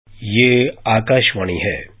ये आकाशवाणी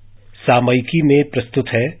है। सामयिकी में प्रस्तुत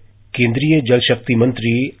है केंद्रीय जल शक्ति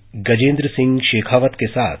मंत्री गजेंद्र सिंह शेखावत के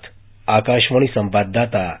साथ आकाशवाणी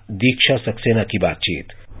संवाददाता दीक्षा सक्सेना की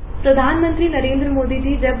बातचीत। प्रधानमंत्री नरेंद्र मोदी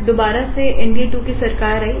जी जब दोबारा से एनडीए 2 की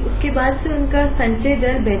सरकार आई, उसके बाद से उनका संचय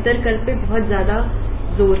जल बेहतर कर पे बहुत ज्यादा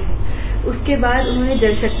जोर है। उसके बाद उन्होंने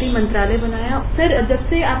जल शक्ति मंत्रालय बनाया। सर, जब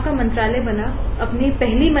से आपका मंत्रालय बना, अपनी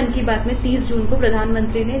पहली मन की बात में 30 जून को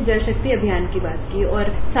प्रधानमंत्री ने जल शक्ति अभियान की बात की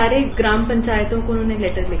और सारे ग्राम पंचायतों को उन्होंने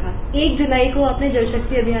लेटर लिखा। 1 जुलाई को आपने जल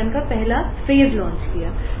शक्ति अभियान का पहला फेज लॉन्च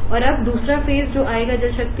किया और अब दूसरा फेज जो आएगा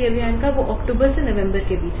जल शक्ति अभियान का, वो अक्टूबर से नवंबर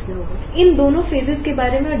के बीच में होगा। इन दोनों फेजेस के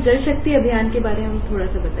बारे में और जल शक्ति अभियान के बारे में हम थोड़ा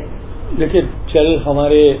सा बताइए। देखिए, जल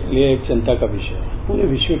हमारे लिए एक चिंता का विषय है, पूरे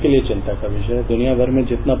विश्व के लिए चिंता का विषय है। दुनिया भर में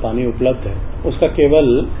जितना पानी उपलब्ध है उसका केवल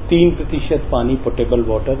 3% पानी पोटेबल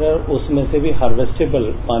वाटर है और उसमें से भी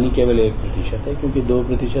हार्वेस्टेबल पानी केवल 1% है, क्योंकि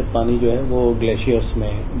 2% पानी जो है वो ग्लेशियर्स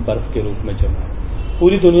में बर्फ के रूप में जमा है।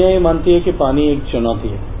 पूरी दुनिया ये मानती है कि पानी एक चुनौती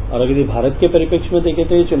है और अगर भारत के परिप्रेक्ष्य में देखें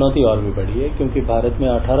तो ये चुनौती और भी बड़ी है, क्योंकि भारत में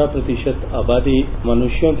 18% आबादी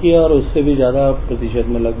मनुष्यों की है और उससे भी ज्यादा प्रतिशत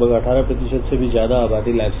में, लगभग 18% से भी ज्यादा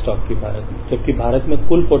आबादी लाइफ स्टॉक की भारत में, जबकि भारत में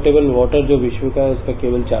कुल पोर्टेबल वाटर जो विश्व का है उसका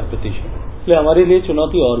केवल 4% है। इसलिए हमारे लिए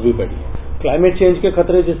चुनौती और भी बड़ी है। क्लाइमेट चेंज के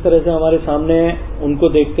खतरे जिस तरह से हमारे सामने, उनको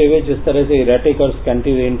देखते हुए जिस तरह से इरेटिक और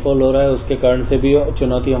स्कैंटी रेनफॉल हो रहा है, उसके कारण से भी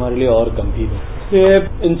चुनौती हमारे लिए और गंभीर है। इसलिए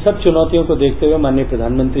इन सब चुनौतियों को देखते हुए माननीय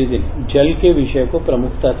प्रधानमंत्री जी ने जल के विषय को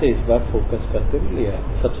प्रमुखता से इस बार फोकस करते हुए लिया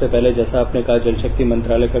है। सबसे पहले, जैसा आपने कहा, जल शक्ति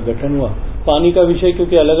मंत्रालय का गठन हुआ। पानी का विषय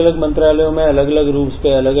क्योंकि अलग अलग मंत्रालयों में अलग अलग रूप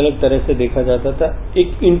पे अलग अलग तरह से देखा जाता था,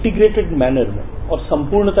 एक इंटीग्रेटेड मैनर में और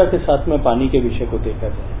संपूर्णता के साथ में पानी के विषय को देखा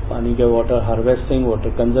जाए। पानी के water harvesting, water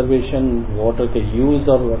conservation, water के यूज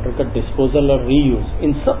और वाटर का डिस्पोजल और रीयूज,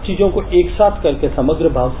 इन सब चीजों को एक साथ करके समग्र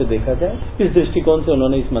भाव से देखा जाए, इस दृष्टिकोण से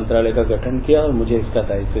उन्होंने इस मंत्रालय का गठन किया और मुझे इसका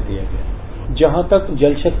दायित्व दिया गया। जहां तक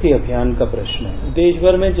जल शक्ति अभियान का प्रश्न है, देश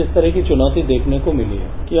भर में जिस तरह की चुनौती देखने को मिली है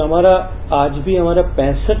कि आज भी हमारा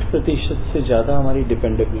 65% से ज्यादा हमारी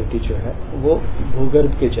डिपेंडेबिलिटी जो है वो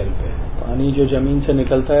भूगर्भ के जल पे है। पानी जो जमीन से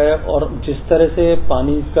निकलता है और जिस तरह से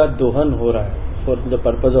पानी का दोहन हो रहा है for the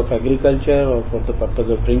purpose of agriculture और for the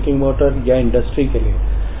purpose of drinking water या इंडस्ट्री के लिए,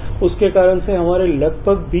 उसके कारण से हमारे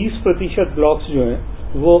लगभग 20% ब्लॉक्स जो हैं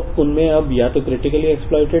वो उनमें अब या तो क्रिटिकली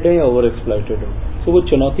एक्सप्लॉइटेड है या ओवर एक्सप्लॉइटेड है। तो वो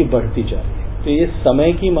चुनौती बढ़ती जा रही है। तो ये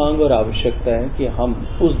समय की मांग और आवश्यकता है कि हम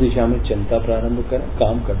उस दिशा में चिंता प्रारंभ करें,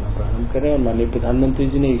 काम करना प्रारंभ करें। और माननीय प्रधानमंत्री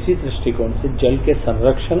जी ने इसी दृष्टिकोण से जल के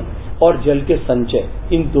संरक्षण और जल के संचय,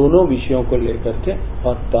 इन दोनों विषयों को लेकर के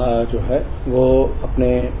और जो है वो अपने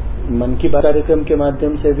मन की बात कार्यक्रम के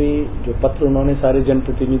माध्यम से भी, जो पत्र उन्होंने सारे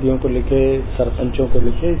जनप्रतिनिधियों को लिखे, सरपंचों को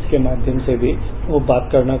लिखे, इसके माध्यम से भी वो बात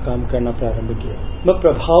करना, काम करना प्रारंभ किया। मैं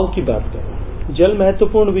प्रभाव की बात करूं, जल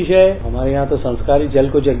महत्वपूर्ण विषय। हमारे यहाँ तो संस्कारी जल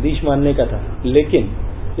को जगदीश मानने का था, लेकिन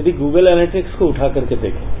यदि गूगल एनालिटिक्स को उठा करके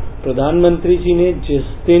देखें, प्रधानमंत्री जी ने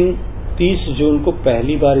जिस दिन 30 जून को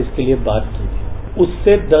पहली बार इसके लिए बात की थी,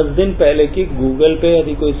 उससे 10 दिन पहले की गूगल पे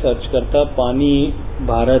यदि कोई सर्च करता, पानी,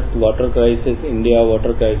 Bharat, water crisis, India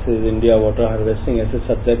water crisis, India water harvesting, ऐसे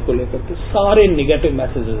सब्जेक्ट को लेकर के सारे निगेटिव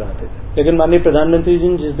मैसेजेस आते थे। लेकिन माननीय प्रधानमंत्री जी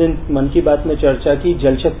ने जिस दिन मन की बात में चर्चा की,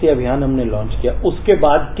 जल शक्ति अभियान हमने लॉन्च किया, उसके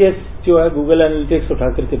बाद के जो है गूगल एनालिटिक्स उठा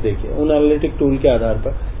करके देखिए, उन एनालिटिक टूल के आधार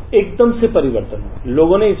पर एकदम से परिवर्तन हुआ।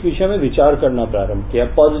 लोगों ने इस विषय में विचार करना प्रारंभ किया,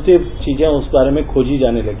 पॉजिटिव चीजें उस बारे में खोजी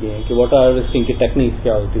जाने लगी हैं कि वाटर हार्वेस्टिंग की टेक्निक्स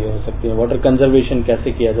क्या होती है, हो सकती है, वाटर कंजर्वेशन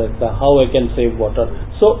कैसे किया जा सकता है, how I can save water.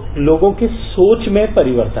 सो लोगों की सोच में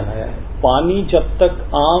परिवर्तन आया है। पानी जब तक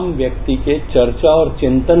आम व्यक्ति के चर्चा और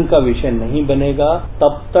चिंतन का विषय नहीं बनेगा,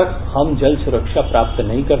 तब तक हम जल सुरक्षा प्राप्त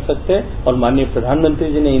नहीं कर सकते। और माननीय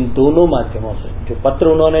प्रधानमंत्री जी ने इन दोनों माध्यमों से, जो पत्र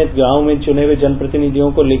उन्होंने गांव में चुने हुए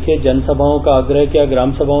जनप्रतिनिधियों को लिखे, जनसभाओं का आग्रह किया,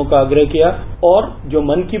 ग्राम सभाओं का आग्रह किया, और जो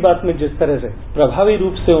मन की बात में जिस तरह से प्रभावी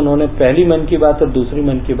रूप से उन्होंने पहली मन की बात और दूसरी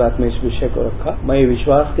मन की बात में इस विषय को रखा, मैं ये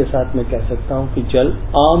विश्वास के साथ में कह सकता हूं कि जल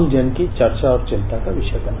आम जन की चर्चा और चिंता का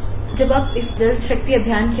विषय बना। जब आप इस जल शक्ति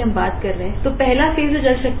अभियान की हम बात कर रहे हैं, तो पहला फेज जो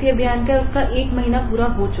जल शक्ति अभियान का, उसका 1 महीना पूरा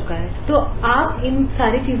हो चुका है। तो आप इन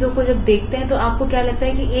सारी चीजों को जब देखते हैं तो आपको क्या लगता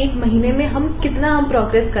है कि 1 महीने में हम कितना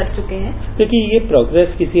प्रोग्रेस कर चुके हैं? देखिए, ये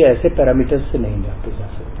प्रोग्रेस किसी ऐसे पैरामीटर से नहीं नापी जा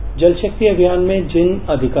सकती। जल शक्ति अभियान में जिन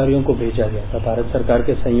अधिकारियों को भेजा गया था, भारत सरकार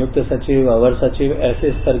के संयुक्त सचिव, अवर सचिव,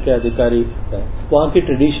 ऐसे स्तर के अधिकारी हैं, वहाँ की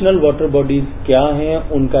ट्रेडिशनल वाटर बॉडीज क्या हैं,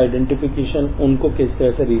 उनका आइडेंटिफिकेशन, उनको किस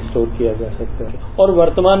तरह से रिस्टोर किया जा सकता है और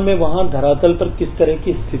वर्तमान में वहाँ धरातल पर किस तरह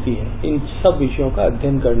की स्थिति है, इन सब विषयों का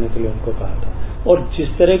अध्ययन करने के लिए उनको कहा था। और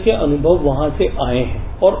जिस तरह के अनुभव वहां से आए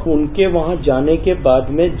हैं और उनके वहां जाने के बाद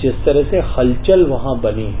में जिस तरह से हलचल वहां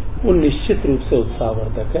बनी है, वो निश्चित रूप से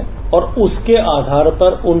उत्साहवर्धक है और उसके आधार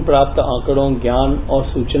पर उन प्राप्त आंकड़ों, ज्ञान और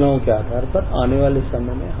सूचनाओं के आधार पर आने वाले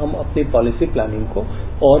समय में हम अपनी पॉलिसी प्लानिंग को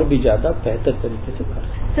और भी ज्यादा बेहतर तरीके से कर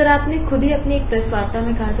सकते हैं। सर, आपने खुद ही अपनी एक प्रेस वार्ता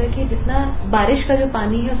में कहा था कि जितना बारिश का जो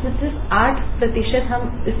पानी है उसमें सिर्फ 8%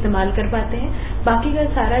 हम इस्तेमाल कर पाते हैं, बाकी का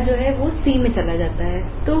सारा जो है वो सी में चला जाता है।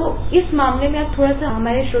 तो इस मामले में आप थोड़ा सा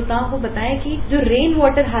हमारे श्रोताओं को बताएं कि जो रेन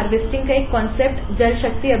वाटर हार्वेस्टिंग का एक कॉन्सेप्ट जल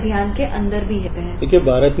शक्ति अभियान के अंदर भी है। देखिए,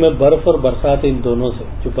 भारत में बर्फ और बरसात, इन दोनों से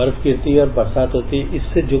जो बर्फ गिरती है और बरसात होती है,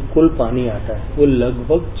 इससे जो कुल पानी आता है वो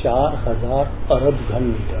लगभग 4000 अरब घन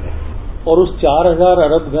मीटर है। और उस 4000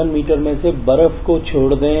 अरब घन मीटर में से बर्फ को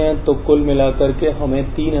छोड़ दें तो कुल मिलाकर के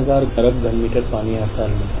हमें 3000 अरब घन मीटर पानी हर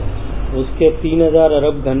साल मिलता है। उसके 3000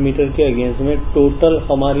 अरब घन मीटर के अगेंस्ट में टोटल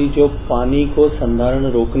हमारी जो पानी को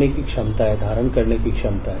संधारण रोकने की क्षमता है, धारण करने की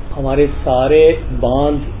क्षमता है, हमारे सारे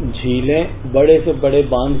बांध, झीलें, बड़े से बड़े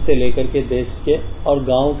बांध से लेकर के देश के और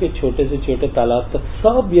गांव के छोटे से छोटे तालाब तक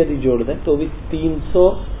सब यदि जोड़ दें तो भी 300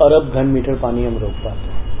 अरब घन मीटर पानी हम रोक पाते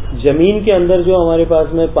हैं। जमीन के अंदर जो हमारे पास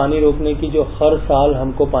में पानी रोकने की जो हर साल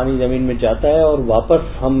हमको पानी जमीन में जाता है और वापस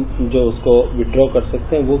हम जो उसको विड्रॉ कर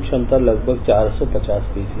सकते हैं वो क्षमता लगभग 450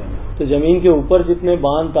 PCM है। तो जमीन के ऊपर जितने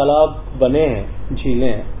बांध, तालाब बने हैं, झीलें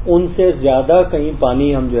हैं, उनसे ज्यादा कहीं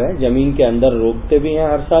पानी हम जो है जमीन के अंदर रोकते भी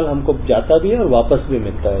हैं, हर साल हमको जाता भी है और वापस भी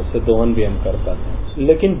मिलता है, उससे दोहन भी हम कर पाते हैं।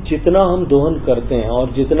 लेकिन जितना हम दोहन करते हैं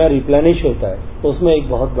और जितना रिप्लेनिश होता है उसमें एक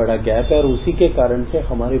बहुत बड़ा गैप है और उसी के कारण से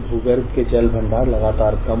हमारे भूगर्भ के जल भंडार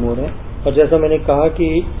लगातार कम हो रहे हैं। और जैसा मैंने कहा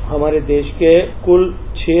कि हमारे देश के कुल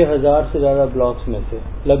 6000 से ज्यादा ब्लॉक्स में से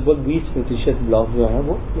लगभग 20% ब्लॉक जो है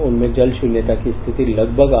वो उनमें जल शून्यता की स्थिति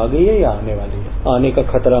लगभग आ गई है या आने वाली है, आने का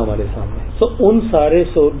खतरा हमारे सामने। तो उन सारे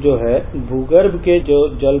जो है भूगर्भ के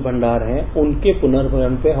जो जल भंडार हैं उनके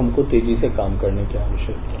पुनर्भरण पे हमको तेजी से काम करने की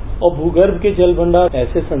आवश्यकता है। और भूगर्भ के जल भंडार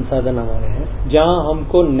ऐसे संसाधन हमारे हैं जहां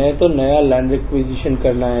हमको न तो नया लैंड एक्विजिशन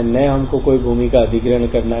करना है, न हमको कोई भूमि का अधिग्रहण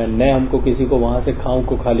करना है, न हमको किसी को वहां से खाओं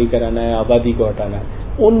को खाली कराना है, आबादी को हटाना है।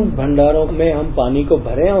 उन भंडारों में हम पानी को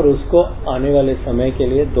भरें और उसको आने वाले समय के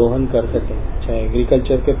लिए दोहन कर सकें, चाहे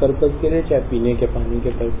एग्रीकल्चर के पर्पज के लिए, चाहे पीने के पानी के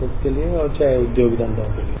पर्पज के लिए और चाहे उद्योग धंधों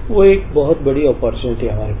के लिए। वो एक बहुत बड़ी अपॉर्चुनिटी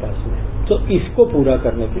हमारे पास में, तो इसको पूरा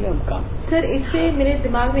करने के लिए हम काम। सर, इससे मेरे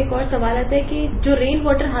दिमाग में एक और सवाल आता है कि जो रेन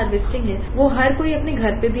वाटर हार्वेस्टिंग है वो हर कोई अपने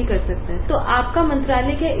घर पे भी कर सकता है, तो आपका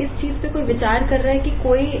मंत्रालय क्या इस चीज पे कोई विचार कर रहा है कि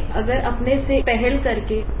कोई अगर अपने से पहल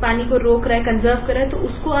करके पानी को रोक रहा है, कंजर्व कर रहा है, तो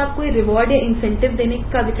उसको आप कोई रिवॉर्ड या इंसेंटिव देने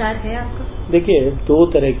का विचार है आपका? देखिए, दो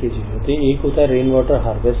तरह की चीजें होती है, एक होता है रेन वाटर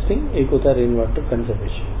हार्वेस्टिंग, एक होता है rain water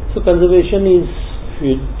conservation. So conservation is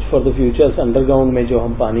for the futures. Underground में जो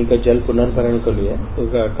हम पानी का जल पुनर्भरण के लिए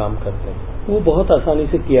उसका काम करते हैं वो बहुत आसानी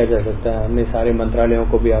से किया जा सकता है। हमने सारे मंत्रालयों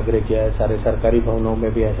को भी आग्रह किया है, सारे सरकारी भवनों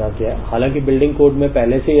में भी ऐसा किया है। हालांकि बिल्डिंग कोड में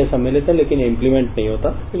पहले से यह सम्मिलित है लेकिन इम्प्लीमेंट नहीं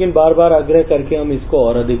होता, लेकिन बार बार आग्रह करके हम इसको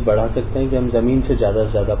और अधिक बढ़ा सकते हैं कि हम जमीन से ज्यादा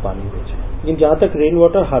से ज्यादा पानी बेचें। लेकिन जहां तक रेन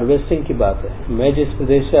वाटर हार्वेस्टिंग की बात है, मैं जिस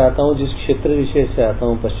प्रदेश से आता हूं, जिस क्षेत्र विशेष से आता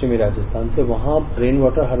हूं, पश्चिमी राजस्थान से, वहां रेन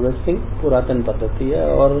वाटर हार्वेस्टिंग पुरातन पद्धति है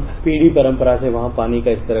और पीढ़ी परंपरा से वहां पानी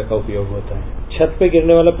का इस तरह का उपयोग होता है। छत पे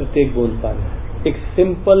गिरने वाला प्रत्येक बूंद पानी, एक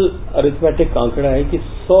सिंपल अरिथमेटिक आंकड़ा है कि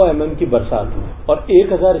 100 mm की बरसात हो और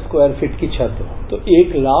 1000 स्क्वायर फीट की छत हो तो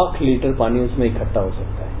 1 लाख लीटर पानी उसमें इकट्ठा हो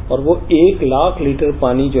सकता है। और वो 1 लाख लीटर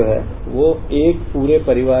पानी जो है वो एक पूरे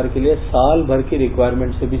परिवार के लिए साल भर की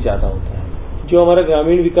रिक्वायरमेंट से भी ज्यादा होता है। जो हमारा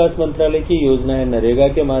ग्रामीण विकास मंत्रालय की योजना है, नरेगा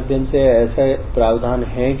के माध्यम से ऐसा प्रावधान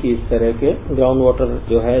है कि इस तरह के ग्राउंड वाटर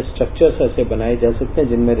जो है स्ट्रक्चर्स ऐसे बनाए जा सकते हैं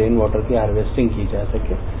जिनमें रेन वाटर की हार्वेस्टिंग की जा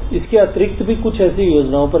सके। इसके अतिरिक्त भी कुछ ऐसी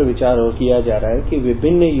योजनाओं पर विचार किया जा रहा है कि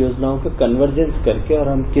विभिन्न योजनाओं का कन्वर्जेंस करके और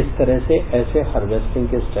हम किस तरह से ऐसे हार्वेस्टिंग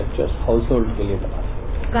के स्ट्रक्चर्स हाउस होल्ड के लिए बना सकते हैं।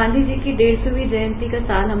 गांधी जी की 150वीं जयंती का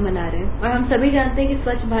साल हम मना रहे हैं और हम सभी जानते हैं कि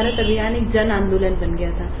स्वच्छ भारत अभियान एक जन आंदोलन बन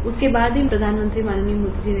गया था। उसके बाद ही प्रधानमंत्री माननीय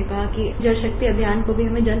मोदी जी ने कहा कि जल शक्ति अभियान को भी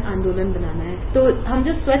हमें जन आंदोलन बनाना है। तो हम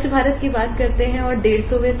जब स्वच्छ भारत की बात करते हैं और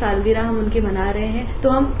 150वें सालगिरह हम उनकी मना रहे हैं, तो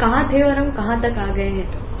हम कहाँ थे और हम कहाँ तक आ गए हैं?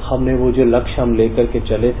 हमने वो जो लक्ष्य हम लेकर के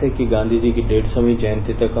चले थे कि गांधी जी की 150वीं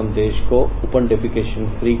जयंती तक हम देश को ओपन डेफिकेशन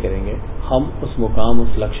फ्री करेंगे, हम उस मुकाम,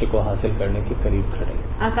 उस लक्ष्य को हासिल करने के करीब खड़े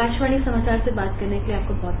हैं। आकाशवाणी समाचार से बात करने के लिए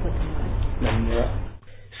आपको बहुत बहुत धन्यवाद।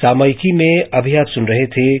 सामयिकी में अभी आप सुन रहे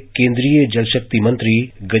थे केंद्रीय जल शक्ति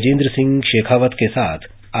मंत्री गजेंद्र सिंह शेखावत के साथ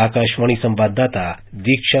आकाशवाणी संवाददाता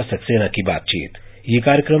दीक्षा सक्सेना की बातचीत। ये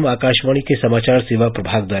कार्यक्रम आकाशवाणी के समाचार सेवा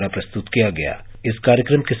प्रभाग द्वारा प्रस्तुत किया गया। इस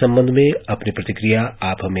कार्यक्रम के संबंध में अपनी प्रतिक्रिया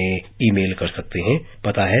आप हमें ईमेल कर सकते हैं।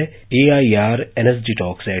 पता है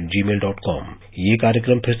airnsdtalks@gmail.com। ये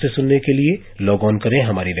कार्यक्रम फिर से सुनने के लिए लॉग ऑन करें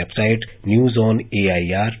हमारी वेबसाइट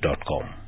newsonair.com।